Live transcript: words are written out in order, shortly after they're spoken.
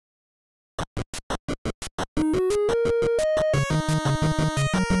Alright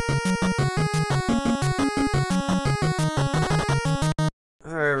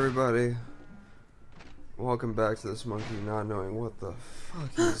everybody, welcome back to this monkey not knowing what the fuck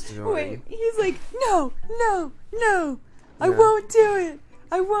he's doing. Wait, he's like, no, no, no, I Yeah. won't do it,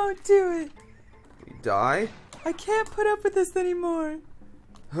 I won't do it. You die? I can't put up with this anymore.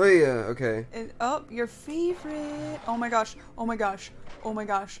 Oh yeah, okay. And, oh, your favorite. Oh my gosh, oh my gosh, oh my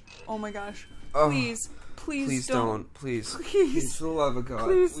gosh, oh my gosh. Oh, Please, please don't. Please. Please. For the love of God.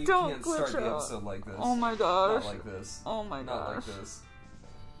 Please we don't can't glitch start the out. episode like this. Oh my gosh. Not like this. Oh my Not gosh. like this.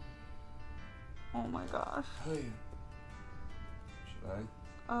 Oh my gosh. Hey. Should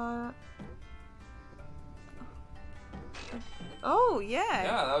I? Oh, yeah.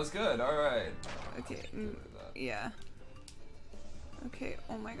 Yeah, that was good. Alright. Okay, yeah. Okay,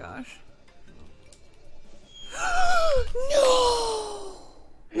 oh my gosh.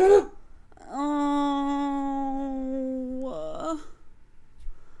 No! Oh.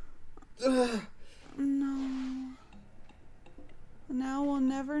 No. Now we'll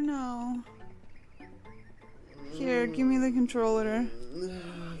never know. Here, give me the controller.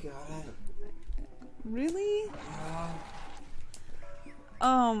 Got it. Really? Yeah.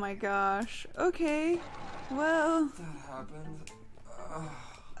 Oh my gosh. Okay. Well. That happened.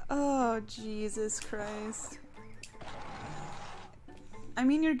 Oh, Jesus Christ. I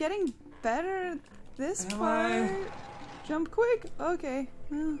mean, you're getting better this Am part. I? Jump quick? Okay.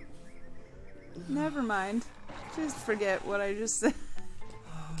 Well, never mind. Just forget what I just said.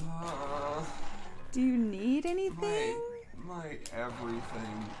 Do you need anything? My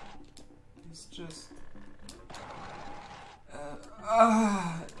everything is just. No,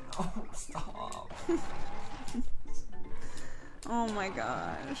 stop. Oh my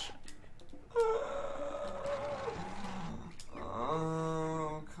gosh.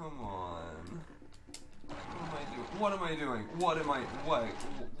 Oh, come on. What am I doing? What am I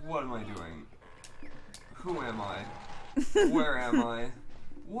doing? Who am I? Where am I?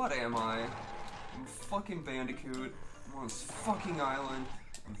 What am I? I'm fucking Bandicoot. I'm on this fucking island.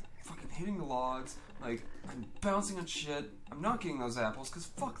 I'm fucking hitting the logs. Like, I'm bouncing on shit. I'm not getting those apples, because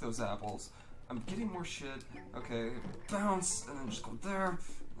fuck those apples. I'm getting more shit. Okay, bounce, and then just go there, and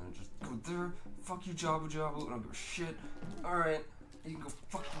then just go there. Fuck you, Jabu Jabu, and I'll go shit. Alright, you can go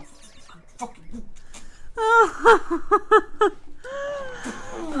fucking.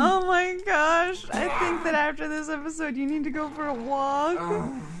 Oh my gosh. I think that after this episode you need to go for a walk.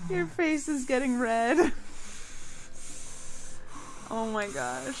 Your face is getting red. Oh my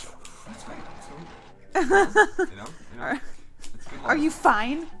gosh. That's great. You know? It's good Are you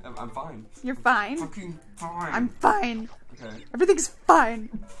fine? I'm fine. You're fine? Fucking fine. I'm fine. Okay. Everything's fine.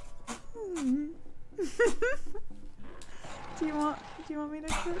 Do you want me to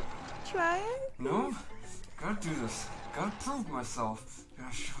try it? No? Gotta do this. Gotta prove myself.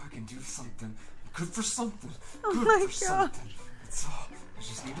 Gotta show I can do something. I'm good for something. Oh Good my for gosh. something. That's all. I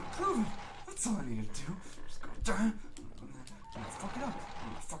just need to prove it. That's all I need to do. Just go down. I'm gonna fuck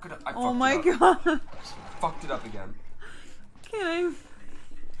it up. I Oh fucked my it up. gosh. Fucked it up again. Can I?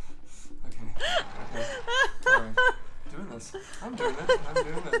 Okay. Alright. Doing this. I'm doing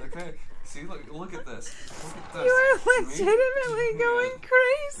it. Okay. See, look at this. Look at this. You are It's me legitimately doing going it.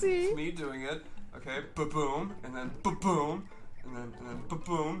 crazy. It's me doing it. Okay. Ba-boom. And then ba-boom. And then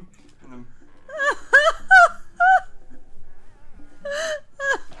ba-boom. And then.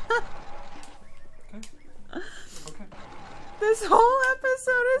 Okay. Okay. This whole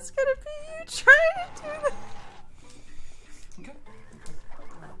episode is gonna be you trying to do this. Okay.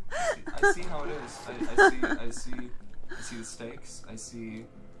 I see how it is. I see the stakes. I see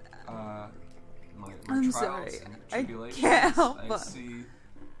my I'm trials sorry. and I tribulations. can't help I but. see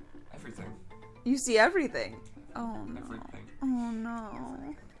everything. You see everything. Oh no. Everything. Oh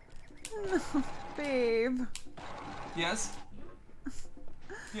no. No, babe. Yes.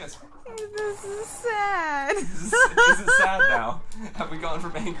 Yes. This is sad. Is it sad now? Have we gone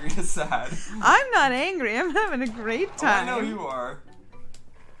from angry to sad? I'm not angry. I'm having a great Oh, time. I know you are.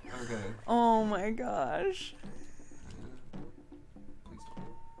 Okay. Oh my gosh. Please don't.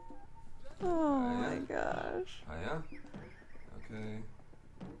 Oh yeah? my gosh. Oh yeah. Okay.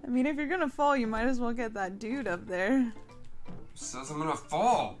 I mean, if you're gonna fall, you might as well get that dude up there. Who says I'm gonna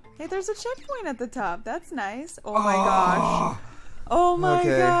fall? Hey, there's a checkpoint at the top. That's nice. Oh my gosh. Oh my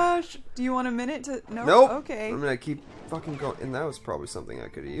Okay. gosh. Do you want a minute to... No? Nope. Okay. I'm gonna keep fucking going. And that was probably something I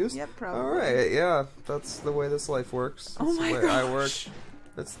could have used. Yep, probably. Alright, yeah. That's the way this life works. That's Oh my the way I work. gosh.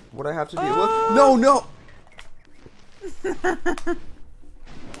 That's what I have to deal Oh. with. No, no!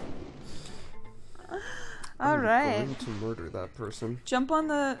 Alright. I'm going to murder that person. Jump on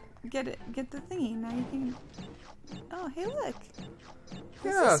the get the thingy. Now you can. Oh, hey, look.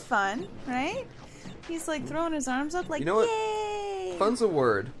 This Yeah. is fun, right? He's like throwing his arms up, like, You know what? yay! Fun's a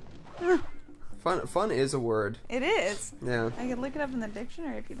word. Fun is a word. It is. Yeah. I could look it up in the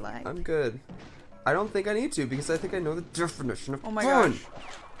dictionary if you'd like. I'm good. I don't think I need to because I think I know the definition of Oh my fun. gosh.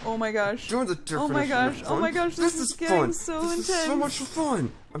 Oh my gosh. Do you know the definition Oh my gosh. of fun? Oh my gosh. This is getting fun. so this intense. is so much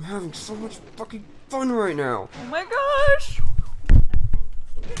fun. I'm having so much fucking fun right now. Oh my gosh.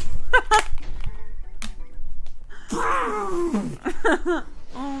 Oh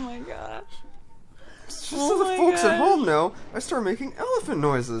my gosh. Just so Oh the my folks at gosh. home know, I start making elephant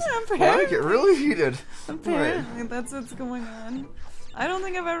noises. Yeah, When I get really heated. Apparently, that's what's going on. I don't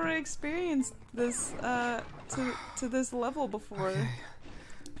think I've ever experienced this to this level before. Okay.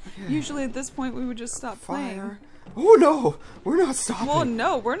 Usually at this point we would just stop playing. Fire. Oh no, we're not stopping. Well,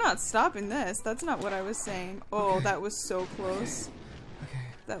 no, we're not stopping this. That's not what I was saying. Oh, Okay. that was so close. Okay.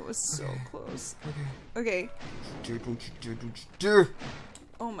 That was so Okay. close. Okay. Okay. Do.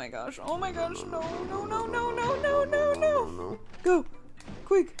 Oh my gosh. Oh my gosh. No, no, no, no, no, no, no, No. no. Go.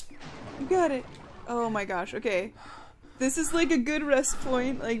 Quick. You got it. Oh my gosh. Okay. This is like a good rest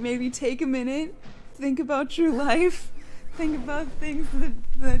point. Like maybe take a minute. Think about your life. Think about things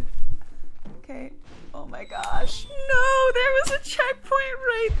that okay. Oh my gosh. No, there was a checkpoint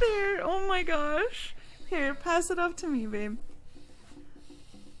right there. Oh my gosh. Here, pass it off to me, babe.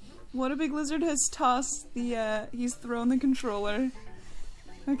 What a Big Lizard has tossed the, he's thrown the controller.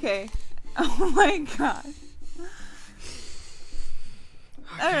 Okay. Oh my god.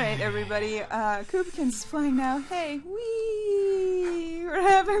 Alright, everybody. Koopkins is playing now. Hey, wee! We're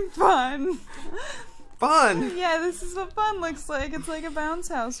having fun. Fun. Yeah, this is what fun looks like. It's like a bounce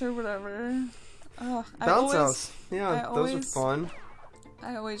house or whatever. Ugh, Bounce house. Yeah, I those are always- fun.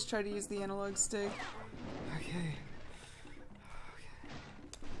 I always try to use the analog stick. Okay.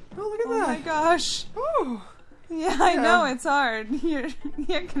 Oh, look at Oh my that. gosh. Oh. Yeah, I Yeah. know it's hard. You're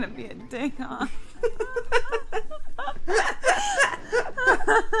gonna be a ding on.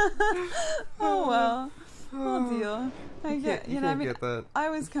 Oh well. We'll deal. I get You you know I can't mean get that. I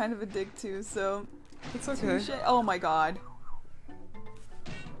was kind of a dick too, so It's okay. touche. Oh my god.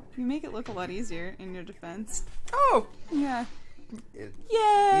 You make it look a lot easier in your defense. Oh. Yeah. It-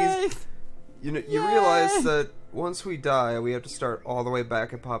 Yay! You know, you Yay! realize that once we die, we have to start all the way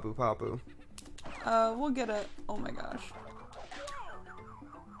back at Papu Papu. We'll get a oh my gosh.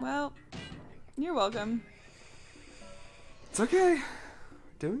 Well, you're welcome. It's okay.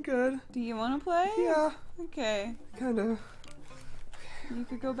 Doing good. Do you wanna play? Yeah, Okay. kinda. You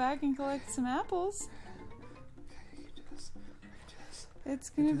could go back and collect some apples. I can do this. It's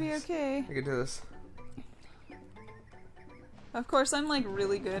gonna be this. okay. I can do this. Of course, I'm like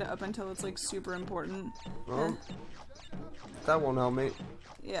really good up until it's like super important. Well, that won't help me.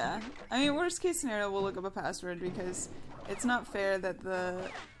 Yeah. I mean, worst case scenario, we'll look up a password because it's not fair that the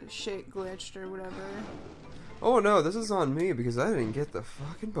shit glitched or whatever. Oh no, this is on me because I didn't get the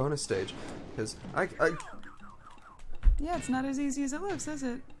fucking bonus stage. Because I Yeah, it's not as easy as it looks, is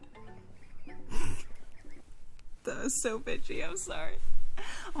it? That was so bitchy, I'm sorry.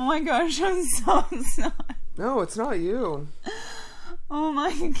 Oh my gosh, I'm so sorry. No, it's not you. Oh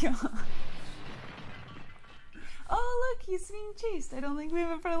my god. Oh look, he's being chased. I don't think we've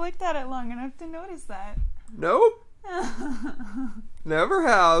ever looked at it long enough to notice that. Nope. Never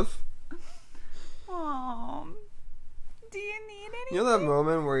have. Oh, do you need anything? You know that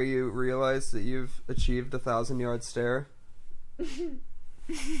moment where you realize that you've achieved the 1,000-yard stare?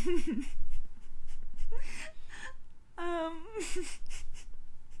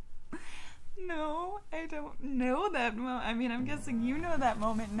 No, I don't know that moment. I mean, I'm guessing you know that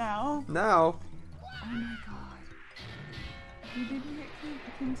moment now. Now. Oh my god. You didn't get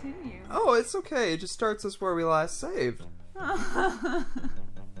to continue. Oh, it's okay. It just starts us where we last saved. At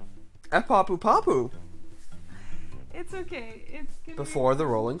Papu Papu. It's okay. It's gonna Before be the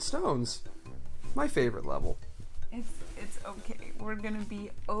Rolling Stones. My favorite level. It's okay. We're gonna be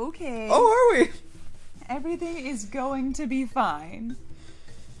okay. Oh, are we? Everything is going to be fine.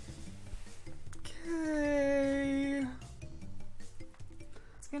 Okay.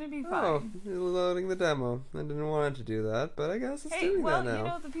 It's gonna be fine. Oh, you're loading the demo. I didn't want it to do that, but I guess it's Hey, doing well, that now. you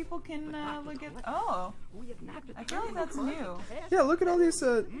know, the people can look at. Oh, I feel like that's new. Yeah, look at all these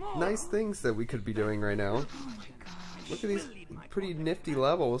nice things that we could be doing right now. Oh my gosh. Look at these pretty nifty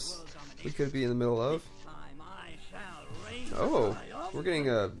levels we could be in the middle of. Oh, we're getting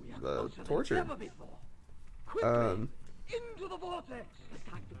tortured.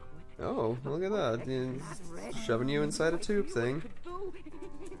 Oh, look at that. It's shoving you inside a tube thing.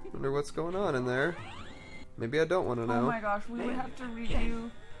 Wonder what's going on in there. Maybe I don't want to Oh know. my gosh, we would have to redo.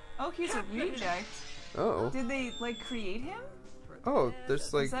 Oh, he's a reject. Oh. Did they, like, create him? Oh,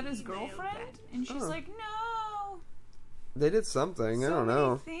 there's like... Is that his girlfriend? And she's like, no! They did something, I don't So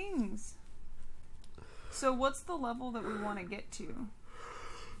know. many things. So what's the level that we want to get to?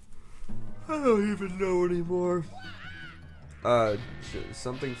 I don't even know anymore.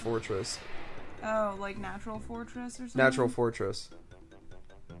 Something fortress. Oh, like Natural Fortress or something? Natural fortress.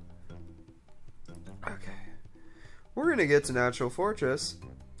 Okay. We're gonna get to Natural Fortress.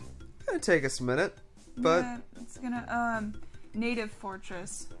 Gonna take us a minute, but... Yeah, it's gonna, Native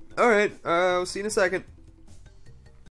Fortress. Alright, I'll see you in a second.